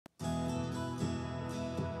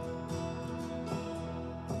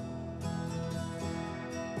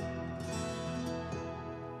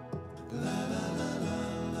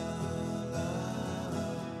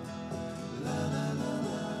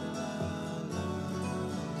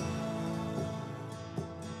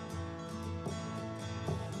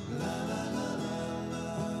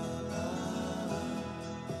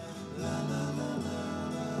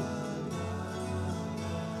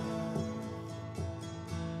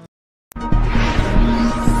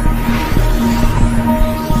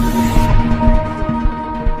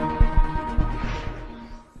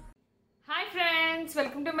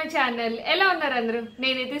Channel ఎలా ఉన్నారు అందరూ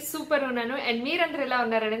నేనైతే సూపర్ ఉన్నాను అండ్ మీరందరూ ఎలా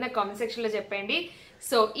ఉన్నారని నా కామెంట్ సెక్షన్ లో చెప్పండి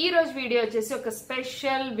సో ఈ రోజు వీడియో వచ్చేసి ఒక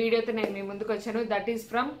స్పెషల్ వీడియోతో నేను మీ ముందుకు వచ్చాను that is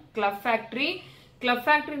from club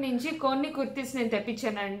factory నుంచి కొన్ని కుర్తీస్ నేను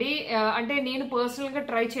తెప్పించానండి అంటే నేను పర్సనల్ గా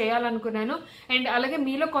ట్రై చేయాలనుకున్నాను అండ్ అలాగే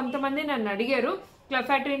మీలో కొంతమంది నన్ను అడిగారు క్లబ్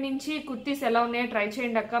ఫ్యాక్టరీ నుంచి కుర్తీస్ ఎలా ఉన్నాయో ట్రై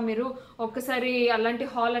చేయండి అక్క మీరు ఒక్కసారి అలాంటి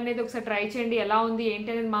హాల్ అనేది ఒకసారి ట్రై చేయండి ఎలా ఉంది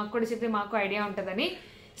ఏంటి అనేది మాకు కూడా చెప్తే మాకు ఐడియా ఉంటుందని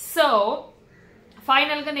సో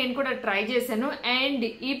ఫైనల్ గా నేను కూడా ట్రై చేశాను అండ్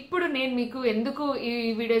ఇప్పుడు నేను మీకు ఎందుకు ఈ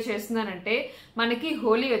వీడియో చేస్తున్నానంటే మనకి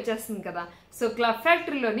హోలీ వచ్చేస్తుంది కదా సో క్లబ్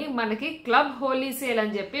ఫ్యాక్టరీలోని మనకి క్లబ్ హోలీ సేల్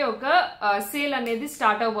అని చెప్పి ఒక సేల్ అనేది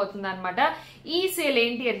స్టార్ట్ అవబోతుంది అనమాట ఈ సేల్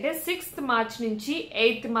ఏంటి అంటే 6th మార్చ్ నుంచి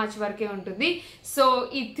 8th మార్చ్ వరకే ఉంటుంది సో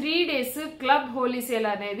ఈ 3 days క్లబ్ హోలీ సేల్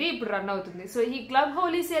అనేది ఇప్పుడు రన్ అవుతుంది సో ఈ క్లబ్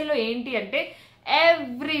హోలీ సేల్ లో ఏంటి అంటే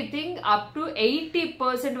ఎవ్రీథింగ్ అప్ టు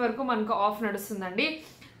 80% వరకు మనకు ఆఫ్ నడుస్తుందండి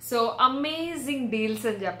సో అమేజింగ్ డీల్స్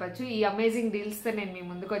అని చెప్పచ్చు ఈ అమేజింగ్ డీల్స్ తో నేను మీ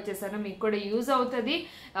ముందుకు వచ్చేసాను మీకు కూడా యూజ్ అవుతుంది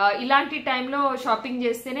ఇలాంటి టైంలో షాపింగ్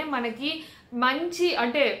చేస్తేనే మనకి మంచి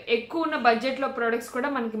అంటే ఎక్కువ ఉన్న బడ్జెట్ లో ప్రొడక్ట్స్ కూడా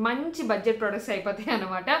మనకి మంచి బడ్జెట్ ప్రొడక్ట్స్ అయిపోతాయి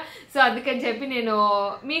అనమాట సో అందుకని చెప్పి నేను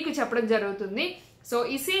మీకు చెప్పడం జరుగుతుంది సో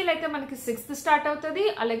ఈ సేల్ అయితే మనకి 6th స్టార్ట్ అవుతుంది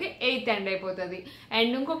అలాగే 8th ఎండ్ అయిపోతుంది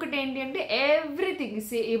అండ్ ఇంకొకటి ఏంటి అంటే ఎవ్రీథింగ్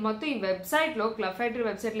ఈ మొత్తం ఈ వెబ్సైట్ లో క్లబ్ ఫ్యాక్టరీ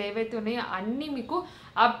వెబ్సైట్ లో ఏవైతే ఉన్నాయో అన్ని మీకు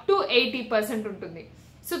అప్ టు 80% ఉంటుంది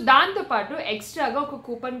సో దాంతో పాటు ఎక్స్ట్రాగా ఒక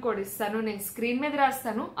కూపన్ కోడ్ ఇస్తాను నేను స్క్రీన్ మీద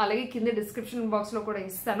రాస్తాను అలాగే కింద డిస్క్రిప్షన్ బాక్స్ లో కూడా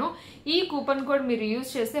ఇస్తాను ఈ కూపన్ కోడ్ మీరు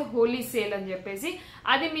యూజ్ చేస్తే హోలీ సేల్ అని చెప్పేసి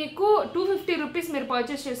అది మీకు 250 రూపీస్ మీరు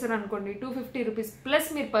పర్చేస్ చేశారు అనుకోండి 250 రూపీస్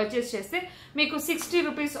ప్లస్ మీరు పర్చేస్ చేస్తే మీకు 60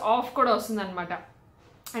 రూపీస్ ఆఫ్ కూడా వస్తుంది అనమాట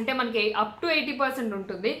అంటే మనకి అప్ టు 80%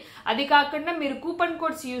 ఉంటుంది అది కాకుండా మీరు కూపన్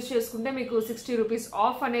కోడ్స్ యూజ్ చేసుకుంటే మీకు 60 రూపీస్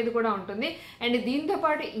ఆఫ్ అనేది కూడా ఉంటుంది అండ్ దీంతో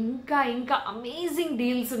పాటు ఇంకా అమేజింగ్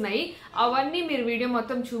డీల్స్ ఉన్నాయి అవన్నీ మీరు వీడియో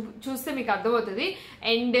మొత్తం చూస్తే మీకు అర్థమవుతుంది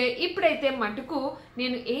అండ్ ఇప్పుడైతే మటుకు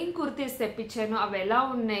నేను ఏం కుర్తీస్ తెప్పించాను అవి ఎలా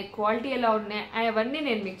ఉన్నాయి క్వాలిటీ ఎలా ఉన్నాయి అవన్నీ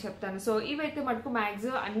నేను మీకు చెప్తాను సో ఇవైతే మటుకు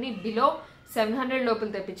మ్యాక్సిమం అన్ని బిలో 700 లోపల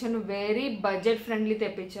తెప్పించాను వెరీ బడ్జెట్ ఫ్రెండ్లీ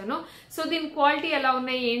తెప్పించాను సో దీని క్వాలిటీ ఎలా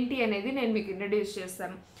ఉన్నాయి ఏంటి అనేది నేను మీకు ఇంట్రడ్యూస్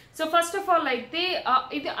చేస్తాను సో ఫస్ట్ ఆఫ్ ఆల్ అయితే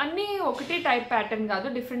ఇది అన్ని ఒకటే టైప్ ప్యాటర్న్ కాదు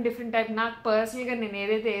డిఫరెంట్ టైప్ నాకు పర్సనల్ గా నేను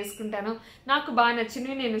ఏదైతే వేసుకుంటానో నాకు బాగా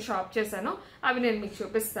నచ్చినవి నేను షాప్ చేశాను అవి నేను మీకు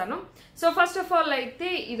చూపిస్తాను సో ఫస్ట్ ఆఫ్ ఆల్ అయితే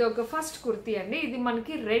ఇది ఒక ఫస్ట్ కుర్తీ అండి ఇది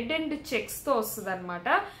మనకి రెడ్ అండ్ చెక్స్ తో వస్తుంది అనమాట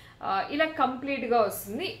ఇలా కంప్లీట్ గా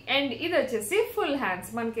వస్తుంది అండ్ ఇది వచ్చేసి ఫుల్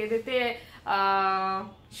హ్యాండ్స్ మనకి ఏదైతే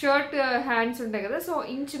షర్ట్ హ్యాండ్స్ ఉంటాయి కదా సో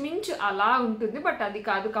ఇంచుమించు అలా ఉంటుంది బట్ అది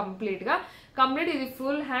కాదు కంప్లీట్ ఇది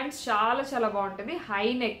ఫుల్ హ్యాండ్స్ చాలా బాగుంటుంది హై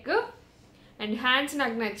నెక్ అండ్ హ్యాండ్స్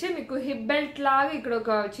నాకు నచ్చి మీకు హిప్ బెల్ట్ లాగా ఇక్కడ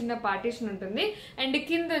ఒక చిన్న పార్టీషన్ ఉంటుంది అండ్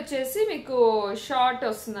కింద వచ్చేసి మీకు షార్ట్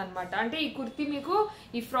వస్తుంది అనమాట అంటే ఈ కుర్తీ మీకు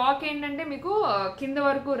ఈ ఫ్రాక్ ఏంటంటే మీకు కింద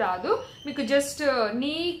వరకు రాదు మీకు జస్ట్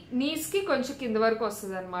నీస్ కి కొంచెం కింద వరకు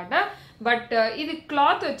వస్తుంది అనమాట బట్ ఇది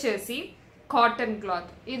క్లాత్ వచ్చేసి కాటన్ క్లాత్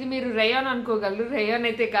ఇది మీరు రేయాన్ అనుకోగలరు రేయాన్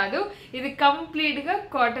అయితే కాదు ఇది కంప్లీట్ గా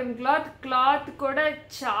కాటన్ క్లాత్ కూడా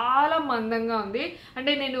చాలా మందంగా ఉంది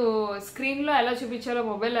అంటే నేను స్క్రీన్ లో ఎలా చూపించాలో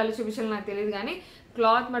మొబైల్ ఎలా చూపించాలో నాకు తెలియదు కానీ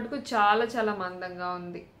క్లాత్ మటుకు చాలా మందంగా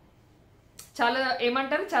ఉంది చాలా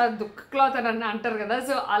ఏమంటారు చాలా దుఃఖ క్లాత్ అని అంటారు కదా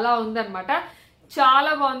సో అలా ఉందన్నమాట చాలా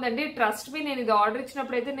బాగుందండి ట్రస్ట్ మీ నేను ఇది ఆర్డర్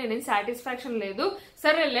ఇచ్చినప్పుడు అయితే నేను సాటిస్ఫాక్షన్ లేదు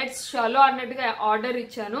సరే లెట్స్ చలో అన్నట్టుగా ఆర్డర్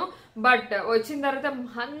ఇచ్చాను బట్ వచ్చిన తర్వాత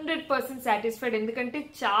 100% సాటిస్ఫైడ్ ఎందుకంటే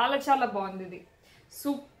చాలా బాగుంది ఇది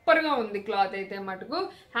సూపర్ గా ఉంది క్లాత్ అయితే మటుకు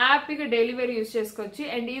హ్యాపీగా డైలీ వేర్ యూజ్ చేసుకోవచ్చు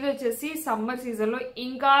అండ్ ఇది వచ్చేసి సమ్మర్ సీజన్ లో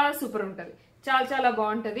ఇంకా సూపర్ ఉంటది చాలా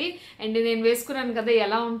బాగుంటది అండ్ నేను వేసుకున్నాను కదా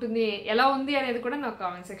ఎలా ఉంది అనేది కూడా నాకు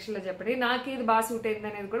కామెంట్ సెక్షన్ లో చెప్పండి నాకు ఇది బాగా సూట్ అయింది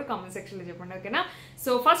అనేది కూడా కామెంట్ సెక్షన్ లో చెప్పండి ఓకేనా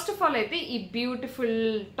సో ఫస్ట్ ఆఫ్ ఆల్ అయితే ఈ బ్యూటిఫుల్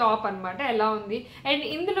టాప్ అన్నమాట ఎలా ఉంది అండ్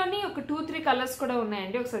ఇందులోని ఒక 2-3 కలర్స్ కూడా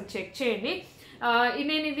ఉన్నాయండి ఒకసారి చెక్ చేయండి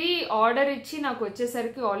నేను ఇది ఆర్డర్ ఇచ్చి నాకు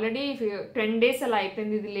వచ్చేసరికి ఆల్రెడీ 10 days అలా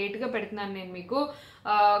అయిపోయింది ఇది లేట్ గా పెడుతున్నాను నేను మీకు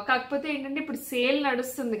కాకపోతే ఏంటంటే ఇప్పుడు సేల్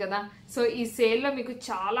నడుస్తుంది కదా సో ఈ సేల్ లో మీకు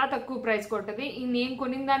చాలా తక్కువ ప్రైస్ కొట్టది నేను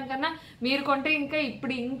కొనిన దానికన్నా మీరు కొంటే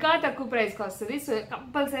ఇంకా తక్కువ ప్రైస్ కి వస్తుంది సో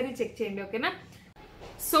కంపల్సరీ చెక్ చేయండి ఓకేనా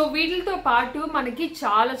సో వీటితో పాటు మనకి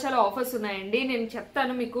చాలా ఆఫర్స్ ఉన్నాయండి నేను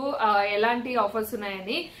చెప్తాను మీకు ఎలాంటి ఆఫర్స్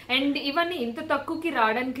ఉన్నాయని అండ్ ఇవన్నీ ఇంత తక్కువకి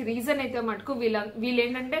రావడానికి రీజన్ అయితే మటుకు వీళ్ళు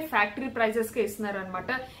ఏంటంటే ఫ్యాక్టరీ ప్రైజెస్ కి ఇస్తున్నారు అనమాట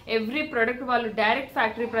ఎవ్రీ ప్రొడక్ట్ వాళ్ళు డైరెక్ట్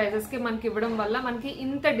ఫ్యాక్టరీ ప్రైజెస్ కి మనకి ఇవ్వడం వల్ల మనకి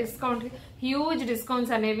ఇంత డిస్కౌంట్ హ్యూజ్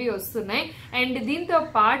డిస్కౌంట్స్ అనేవి వస్తున్నాయి అండ్ దీంతో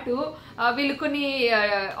పాటు వీళ్ళు కొన్ని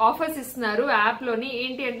ఆఫర్స్ ఇస్తున్నారు యాప్ లోని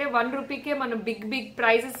ఏంటి అంటే 1 రూపీకే మనం బిగ్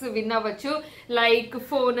ప్రైజెస్ విన్ అవ్వచ్చు లైక్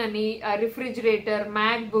ఫోన్ అని రిఫ్రిజిరేటర్ మ్యాక్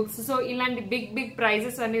బుక్స్ సో ఇలాంటి బిగ్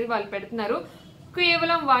ప్రైజెస్ అనేది వాళ్ళు పెడుతున్నారు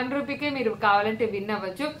కేవలం 1 రూపీకే మీరు కావాలంటే విన్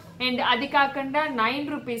అవ్వచ్చు. అండ్ అది కాకుండా 9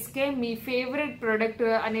 రూపీస్కే మీ ఫేవరెట్ ప్రొడక్ట్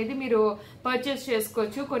అనేది మీరు పర్చేస్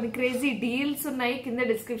చేసుకోవచ్చు. కొన్ని క్రేజీ డీల్స్ ఉన్నాయి, కింద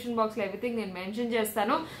డిస్క్రిప్షన్ బాక్స్ లో ఎవ్రీథింగ్ నేను మెన్షన్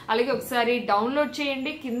చేస్తాను. అలాగే ఒకసారి డౌన్లోడ్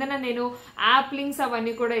చేయండి, కిందన నేను యాప్ లింక్స్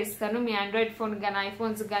అవన్నీ కూడా ఇస్తాను. మీ ఆండ్రాయిడ్ ఫోన్ కానీ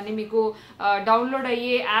ఐఫోన్స్ కానీ మీకు డౌన్లోడ్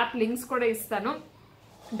అయ్యే యాప్ లింక్స్ కూడా ఇస్తాను,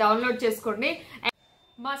 డౌన్లోడ్ చేసుకోండి.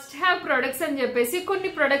 మస్ట్ హ్యావ్ ప్రొడక్ట్స్ అని చెప్పేసి కొన్ని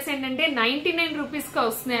ప్రొడక్ట్స్ ఏంటంటే 99 రూపీస్ కి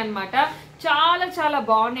వస్తున్నాయి అనమాట. చాలా చాలా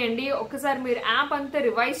బాగున్నాయండి. ఒకసారి మీరు యాప్ అంతా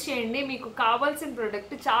రివైజ్ చేయండి, మీకు కావాల్సిన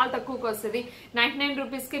ప్రొడక్ట్ చాలా తక్కువకి వస్తుంది. 99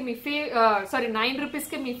 రూపీస్ కి మీ 9 రూపీస్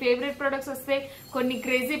కి మీ ఫేవరెట్ ప్రొడక్ట్స్ వస్తాయి. కొన్ని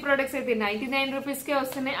క్రేజీ ప్రొడక్ట్స్ అయితే 99 రూపీస్ కే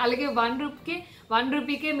వస్తున్నాయి. అలాగే 1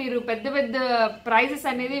 రూపీకే మీరు పెద్ద పెద్ద ప్రైజెస్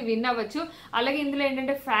అనేది విన్ అవ్వచ్చు. అలాగే ఇందులో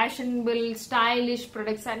ఏంటంటే ఫ్యాషనబుల్ స్టైలిష్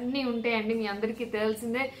ప్రొడక్ట్స్ అన్ని ఉంటాయండి. మీ అందరికీ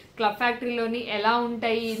తెలిసిందే క్లబ్ ఫ్యాక్టరీలోని ఎలా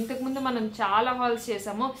ఉంటాయి. ఇంతకు ముందు మనం చాలా హాల్స్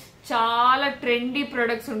చేసాము, చాలా ట్రెండీ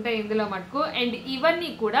ప్రొడక్ట్స్ ఉంటాయి ఇందులో మటుకు. అండ్ ఇవన్నీ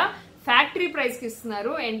కూడా ఫ్యాక్టరీ ప్రైస్ కి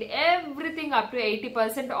ఇస్తున్నారు. And everything up to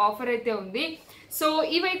 80% offer అయితే ఉంది. సో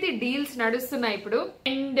ఇవైతే డీల్స్ నడుస్తున్నాయి ఇప్పుడు.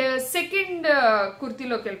 అండ్ సెకండ్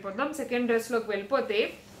కుర్తీలోకి వెళ్ళిపోతాం. సెకండ్ డ్రెస్ లోకి వెళ్ళిపోతే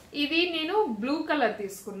ఇది నేను బ్లూ కలర్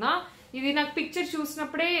తీసుకున్నా. ఇది నాకు పిక్చర్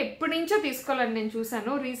చూసినప్పుడే ఎప్పటి నుంచో తీసుకోవాలని నేను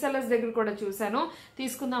చూసాను, రీసెలర్స్ దగ్గర కూడా చూసాను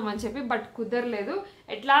తీసుకుందామని చెప్పి, బట్ కుదరలేదు.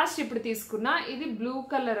 అట్ లాస్ట్ ఇప్పుడు తీసుకున్నా. ఇది బ్లూ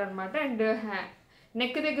కలర్ అనమాట. అండ్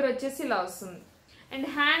నెక్ దగ్గర వచ్చేసి ఇలా వస్తుంది. అండ్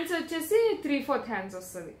హ్యాండ్స్ వచ్చేసి 3/4 హ్యాండ్స్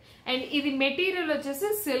వస్తుంది. అండ్ ఇది మెటీరియల్ వచ్చేసి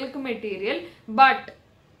silk material.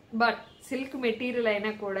 But silk material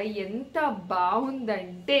అయినా కూడా ఎంత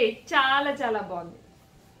బాగుందంటే చాలా చాలా బాగుంది.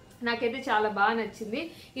 నాకైతే చాలా బాగా నచ్చింది.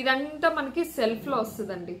 ఇదంతా మనకి సెల్ఫ్ లో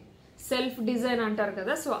వస్తుందండి, సెల్ఫ్ డిజైన్ అంటారు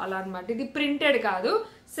కదా, సో అలా అనమాట. ఇది ప్రింటెడ్ కాదు,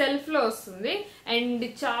 సెల్ఫ్ లో వస్తుంది. అండ్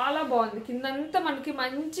చాలా బాగుంది. కిందంతా మనకి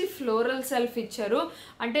మంచి ఫ్లోరల్ సెల్ఫ్ ఇచ్చారు,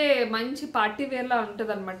 అంటే మంచి పార్టీ వేర్ లా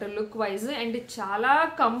ఉంటది అనమాట లుక్ వైజ్. అండ్ చాలా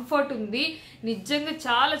కంఫర్ట్ ఉంది, నిజంగా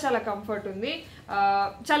చాలా చాలా కంఫర్ట్ ఉంది.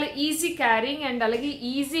 చాలా ఈజీ క్యారింగ్ అండ్ అలాగే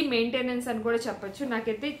ఈజీ మెయింటెనెన్స్ అని కూడా చెప్పొచ్చు.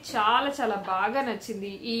 నాకైతే చాలా చాలా బాగా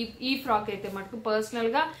నచ్చింది ఈ ఫ్రాక్ అయితే మటుకు.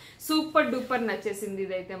 పర్సనల్ గా సూపర్ డూపర్ నచ్చేసింది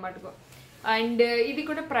ఇదైతే మటుకు. అండ్ ఇది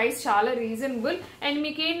కూడా ప్రైస్ చాలా రీజనబుల్. అండ్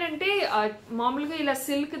మీకు ఏంటంటే మామూలుగా ఇలా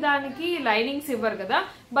సిల్క్ దానికి లైనింగ్స్ ఇవ్వరు కదా,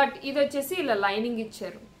 బట్ ఇది వచ్చేసి ఇలా లైనింగ్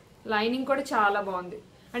ఇచ్చారు. లైనింగ్ కూడా చాలా బాగుంది.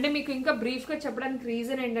 అంటే మీకు ఇంకా బ్రీఫ్ గా చెప్పడానికి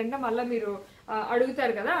రీజన్ ఏంటంటే మళ్ళీ మీరు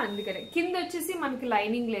అడుగుతారు కదా, అందుకనే. కింద వచ్చేసి మనకి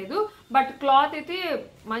లైనింగ్ లేదు, బట్ క్లాత్ అయితే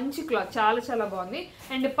మంచి క్లాత్, చాలా చాలా బాగుంది.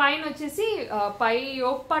 అండ్ పైన వచ్చేసి పై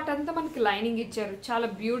యోక్ పార్ట్ అంతా మనకి లైనింగ్ ఇచ్చారు, చాలా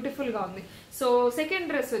బ్యూటిఫుల్ గా ఉంది. సో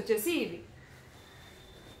సెకండ్ డ్రెస్ వచ్చేసి ఇది.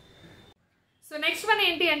 సో నెక్స్ట్ వన్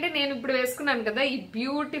ఏంటి అంటే నేను ఇప్పుడు వేసుకున్నాను కదా ఈ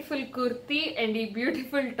బ్యూటిఫుల్ కుర్తీ అండ్ ఈ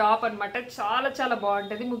బ్యూటిఫుల్ టాప్ అనమాట. చాలా చాలా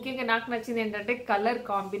బాగుంటది. ముఖ్యంగా నాకు నచ్చింది ఏంటంటే కలర్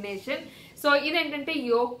కాంబినేషన్. సో ఇదేంటంటే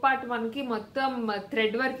యోక్ పార్ట్ మనకి మొత్తం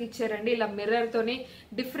థ్రెడ్ వర్క్ ఇచ్చారండి, ఇలా మిర్రర్ తోని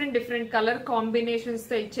డిఫరెంట్ కలర్ కాంబినేషన్స్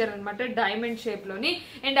తో ఇచ్చారనమాట, డైమండ్ షేప్ లోని.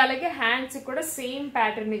 అండ్ అలాగే హ్యాండ్స్ కూడా సేమ్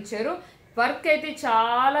ప్యాటర్న్ ఇచ్చారు. వర్క్ అయితే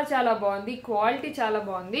చాలా చాలా బాగుంది, క్వాలిటీ చాలా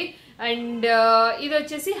బాగుంది. అండ్ ఇది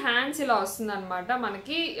వచ్చేసి హ్యాండ్స్ ఇలా వస్తుంది అనమాట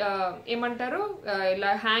మనకి, ఏమంటారు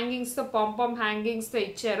ఇలా హ్యాంగింగ్స్ తో పాంపామ్ హ్యాంగింగ్స్ తో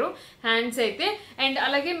ఇచ్చారు హ్యాండ్స్ అయితే. అండ్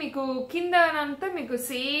అలాగే మీకు కింద అంతా మీకు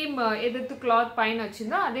సేమ్ ఏదైతే క్లాత్ పైన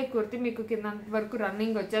వచ్చిందో అదే కుర్తి మీకు కింద వరకు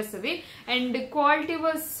రన్నింగ్ వచ్చేస్తుంది. And quality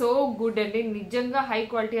was so good అండి, నిజంగా హై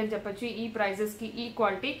క్వాలిటీ అని చెప్పొచ్చు. ఈ ప్రైజెస్ కి ఈ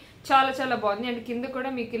క్వాలిటీ చాలా చాలా బాగుంది. అండ్ కింద కూడా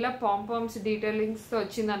మీకు ఇలా పాంపామ్స్ డీటెయిలింగ్స్ తో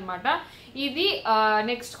వచ్చింది అనమాట. ఇది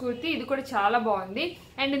నెక్స్ట్ కుర్తి, ఇది కూడా చాలా బాగుంది.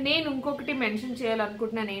 అండ్ నేను ఇంకొకటి మెన్షన్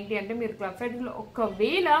చేయాలనుకుంటున్నాను ఏంటి అంటే, మీరు క్లబ్ ఫ్యాక్టరీలో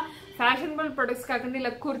ఒకవేళ ఫ్యాషనబుల్ ప్రొడక్ట్స్ కాకుండా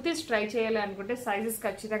ఇలా కుర్తీస్ ట్రై చేయాలి అనుకుంటే సైజెస్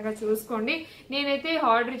ఖచ్చితంగా చూసుకోండి. నేనైతే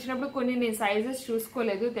ఆర్డర్ ఇచ్చినప్పుడు కొన్ని నేను సైజెస్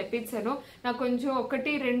చూసుకోలేదు, తెప్పించాను. నాకు కొంచెం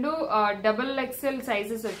 1-2 XXL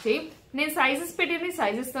సైజెస్ వచ్చాయి. నేను సైజెస్ పెట్టింది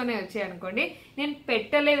సైజెస్ తోనే వచ్చాయి అనుకోండి, నేను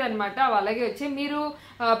పెట్టలేదన్నమాట, అలాగే వచ్చాయి. మీరు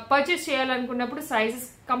పర్చేస్ చేయాలనుకున్నప్పుడు సైజెస్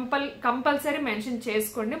కంపల్సరీ మెన్షన్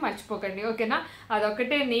చేసుకోండి, మర్చిపోకండి, ఓకేనా?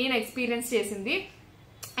 అదొకటే నేను ఎక్స్పీరియన్స్ చేసింది.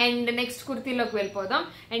 అండ్ నెక్స్ట్ కుర్తీలోకి వెళ్ళిపోదాం.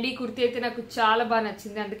 అండ్ ఈ కుర్తీ అయితే నాకు చాలా బాగా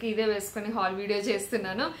నచ్చింది, అందుకే ఇదే వేసుకొని హాల్ వీడియో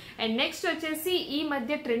చేస్తున్నాను. అండ్ నెక్స్ట్ వచ్చేసి ఈ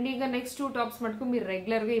మధ్య ట్రెండింగ్ గా నెక్స్ట్ 2 టాప్స్ మటుకు మీరు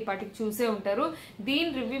రెగ్యులర్ గా ఈ పాటికి చూసే ఉంటారు. దీని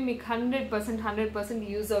రివ్యూ మీకు 100%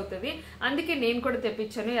 యూజ్ అవుతుంది, అందుకే నేను కూడా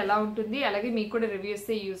తెప్పించాను. ఎలా ఉంటుంది అలాగే మీకు కూడా రివ్యూ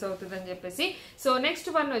ఇస్తే యూజ్ అవుతుంది అని చెప్పేసి. సో నెక్స్ట్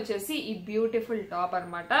వన్ వచ్చేసి ఈ బ్యూటిఫుల్ టాప్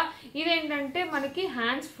అనమాట. ఇదేంటంటే మనకి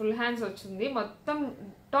హ్యాండ్స్ ఫుల్ హ్యాండ్స్ వచ్చింది, మొత్తం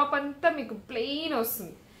టాప్ అంతా మీకు ప్లెయిన్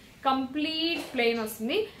వస్తుంది, కంప్లీట్ ప్లెయిన్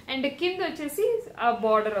వస్తుంది. అండ్ కింద వచ్చేసి ఆ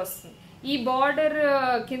బార్డర్ వస్తుంది. ఈ బార్డర్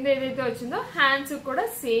కింద ఏదైతే వచ్చిందో హ్యాండ్స్ కూడా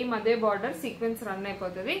సేమ్ అదే బార్డర్ సీక్వెన్స్ రన్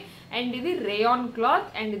అయిపోతుంది. అండ్ ఇది రేయాన్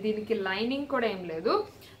క్లాత్ అండ్ దీనికి లైనింగ్ కూడా ఏం లేదు,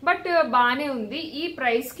 బట్ బానే ఉంది. ఈ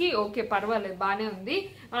ప్రైస్ కి ఓకే, పర్వాలేదు, బానే ఉంది.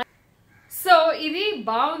 సో ఇది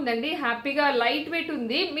బాగుందండి, హ్యాపీగా లైట్ వెయిట్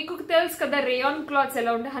ఉంది. మీకు తెలుసు కదా రేయాన్ క్లాత్స్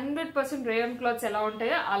ఎలా ఉంటాయి, 100% రేయాన్ క్లాత్స్ ఎలా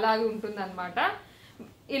ఉంటాయో అలాగే ఉంటుంది అనమాట.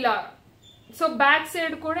 ఇలా సో బ్యాక్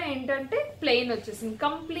సైడ్ కూడా ఏంటంటే ప్లెయిన్ వచ్చేసింది,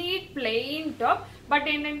 కంప్లీట్ ప్లెయిన్ టాప్. బట్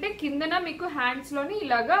ఏంటంటే కిందన మీకు హ్యాండ్స్ లోని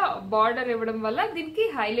ఇలాగా బార్డర్ ఇవ్వడం వల్ల దీనికి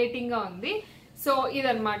హైలైటింగ్ గా ఉంది. సో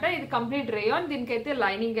ఇదనమాట, ఇది కంప్లీట్ రేయాన్, దీనికైతే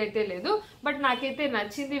లైనింగ్ అయితే లేదు. బట్ నాకైతే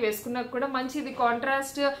నచ్చింది, వేసుకున్నాక కూడా మంచిది.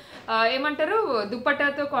 కాంట్రాస్ట్ ఏమంటారు,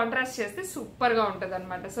 దుపట్టాతో కాంట్రాస్ట్ చేస్తే సూపర్ గా ఉంటది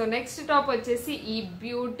అనమాట. సో నెక్స్ట్ టాప్ వచ్చేసి ఈ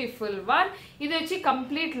బ్యూటిఫుల్ వన్. ఇది వచ్చి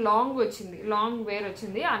కంప్లీట్ లాంగ్ వచ్చింది, లాంగ్ వేర్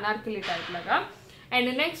వచ్చింది, అనార్కలి టైప్ లాగా. అండ్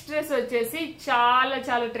నెక్స్ట్ డ్రెస్ వచ్చేసి చాలా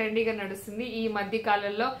చాలా ట్రెండీగా నడుస్తుంది ఈ మధ్య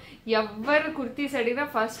కాలంలో. ఎవరు కుర్తీస్ అడిగినా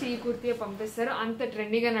ఫస్ట్ ఈ కుర్తీ పంపిస్తారు, అంత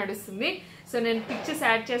ట్రెండీగా నడుస్తుంది. సో నేను పిక్చర్స్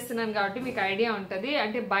యాడ్ చేస్తున్నాను కాబట్టి మీకు ఐడియా ఉంటుంది,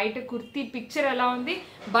 అంటే బయట కుర్తీ పిక్చర్ ఎలా ఉంది,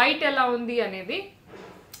 బయట ఎలా ఉంది అనేది.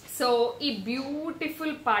 సో ఈ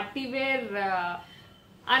beautiful party wear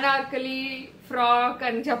Anarkali frock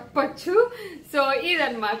అని చెప్పొచ్చు. సో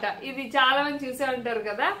ఇదనమాట, ఇది చాలా మంది చూసే ఉంటారు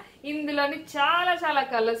కదా. ఇందులోని చాలా చాలా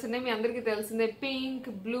కలర్స్ ఉన్నాయి, మీ అందరికి తెలిసిందే. Pink,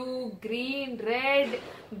 blue, green, red,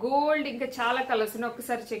 gold, ఇంకా చాలా కలర్స్ ఉన్నాయి,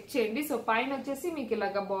 ఒకసారి చెక్ చేయండి. సో పైన వచ్చేసి మీకు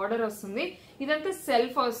ఇలాగ బార్డర్ వస్తుంది, ఇదంతా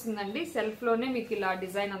సెల్ఫ్ వస్తుందండి, సెల్ఫ్ లోనే మీకు ఇలా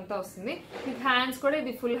డిజైన్ అంతా వస్తుంది. మీకు హ్యాండ్స్ కూడా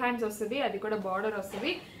ఇది ఫుల్ హ్యాండ్స్ వస్తుంది, అది కూడా బార్డర్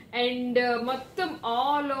వస్తుంది. అండ్ మొత్తం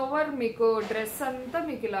ఆల్ ఓవర్ మీకు డ్రెస్ అంతా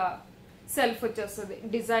మీకు ఇలా సెల్ఫ్ వచ్చేస్తుంది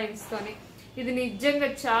డిజైన్స్ తోని. ఇది నిజంగా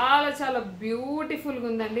చాలా చాలా బ్యూటిఫుల్ గా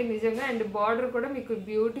ఉందండి నిజంగా. అండ్ బార్డర్ కూడా మీకు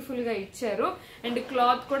బ్యూటిఫుల్ గా ఇచ్చారు, అండ్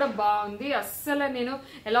క్లాత్ కూడా బాగుంది. అస్సలు నేను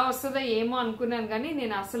ఎలా వస్తుందో ఏమో అనుకున్నాను, కానీ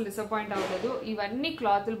నేను అస్సలు డిసప్పాయింట్ అవ్వలేదు. ఇవన్నీ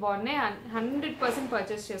క్లాత్లు బాగున్నాయి, 100%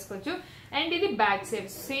 పర్చేస్ చేసుకోవచ్చు. అండ్ ఇది back side,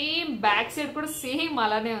 same back side కూడా సేమ్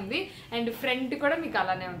అలానే ఉంది, అండ్ ఫ్రంట్ కూడా మీకు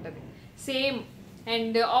అలానే ఉంటది సేమ్.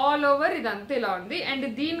 అండ్ ఆల్ ఓవర్ ఇదంతా ఇలా ఉంది. అండ్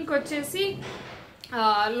దీనికి వచ్చేసి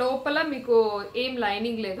లోపల మీకు ఏం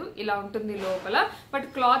లైనింగ్ లేదు, ఇలా ఉంటుంది లోపల. బట్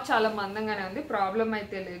క్లాత్ చాలా మందంగానే ఉంది, ప్రాబ్లం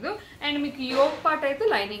అయితే లేదు. అండ్ మీకు యోక్ పార్ట్ అయితే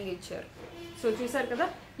లైనింగ్ ఇచ్చారు. సో చూసారు కదా,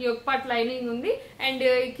 యోక్ పార్ట్ లైనింగ్ ఉంది. అండ్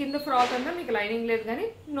కింద ఫ్రాక్ అంతా మీకు లైనింగ్ లేదు, కానీ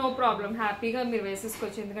నో ప్రాబ్లం, హ్యాపీగా మీరు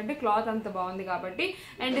వేసేసుకోవచ్చు, ఎందుకంటే క్లాత్ అంత బాగుంది కాబట్టి.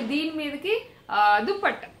 అండ్ దీని మీదకి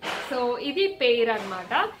దుపట్టా. సో ఇది పెయిర్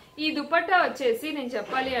అన్నమాట. ఈ దుపట్టా వచ్చేసి నేను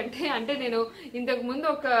చెప్పాలి అంటే నేను ఇంతకు ముందు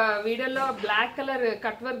ఒక వీడియోలో black colour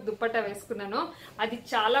cut work dupatta వేసుకున్నాను, అది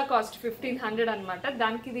చాలా కాస్ట్ 1500 అనమాట.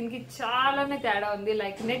 దానికి దీనికి చాలానే తేడా ఉంది,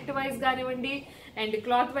 లైక్ నెట్ వైజ్ కానివ్వండి అండ్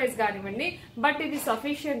క్లాత్ వైజ్ కానివ్వండి. బట్ ఇది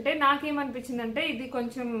సఫిషియంటే. నాకేమనిపించింది అంటే ఇది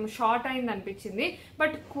కొంచెం షార్ట్ అయింది అనిపించింది,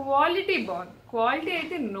 బట్ క్వాలిటీ బాగుంది. క్వాలిటీ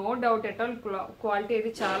అయితే no doubt at all, quality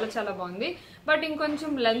అయితే చాలా చాలా బాగుంది. బట్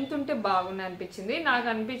ఇంకొంచెం లెంత్ ఉంటే బాగుంది అనిపించింది, నాకు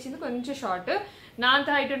అనిపించింది కొంచెం షార్ట్. నా అంత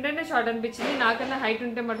హైట్ ఉంటేనే షార్ట్ అనిపించింది, నాకన్నా హైట్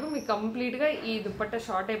ఉంటే మటుకు మీకు కంప్లీట్ గా ఈ దుపట్టా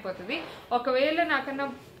షార్ట్ అయిపోతుంది. ఒకవేళ నాకన్నా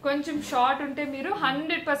కొంచెం షార్ట్ ఉంటే మీరు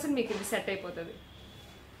 100% మీకు ఇది సెట్ అయిపోతుంది.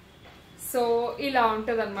 సో ఇలా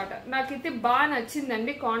ఉంటది అనమాట. నాకైతే బాగా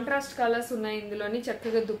నచ్చిందండి, కాంట్రాస్ట్ కలర్స్ ఉన్నాయి ఇందులోని,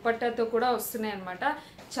 చక్కగా దుపట్టాతో కూడా వస్తున్నాయి అనమాట.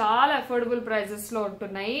 చాలా అఫోర్డబుల్ ప్రైజెస్ లో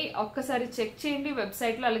ఉంటున్నాయి, ఒక్కసారి చెక్ చేయండి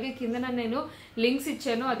వెబ్సైట్ లో. అలాగే కింద నేను లింక్స్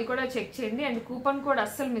ఇచ్చాను, అది కూడా చెక్ చేయండి. అండ్ కూపన్ కోడ్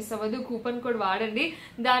అస్సలు మిస్ అవ్వదు, కూపన్ కోడ్ వాడండి,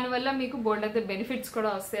 దానివల్ల మీకు బోల్డ్ బెనిఫిట్స్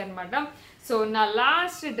కూడా వస్తాయి అనమాట. సో నా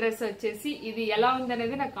లాస్ట్ డ్రెస్ వచ్చేసి ఇది ఎలా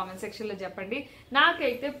ఉందనేది నాకు కామెంట్ సెక్షన్ లో చెప్పండి.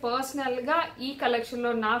 నాకైతే పర్సనల్ గా ఈ కలెక్షన్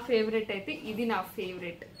లో నా ఫేవరెట్ అయితే ఇది, నా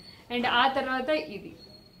ఫేవరెట్. అండ్ ఆ తర్వాత ఇది.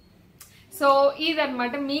 సో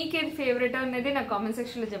ఇదనమాట, మీకేది ఫేవరెట్ అనేది నాకు కామెంట్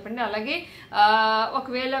సెక్షన్ లో చెప్పండి. అలాగే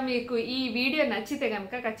ఒకవేళ మీకు ఈ వీడియో నచ్చితే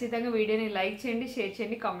కనుక ఖచ్చితంగా వీడియోని లైక్ చేయండి, షేర్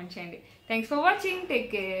చేయండి, కామెంట్ చేయండి. Thanks for watching, take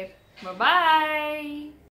care, bye.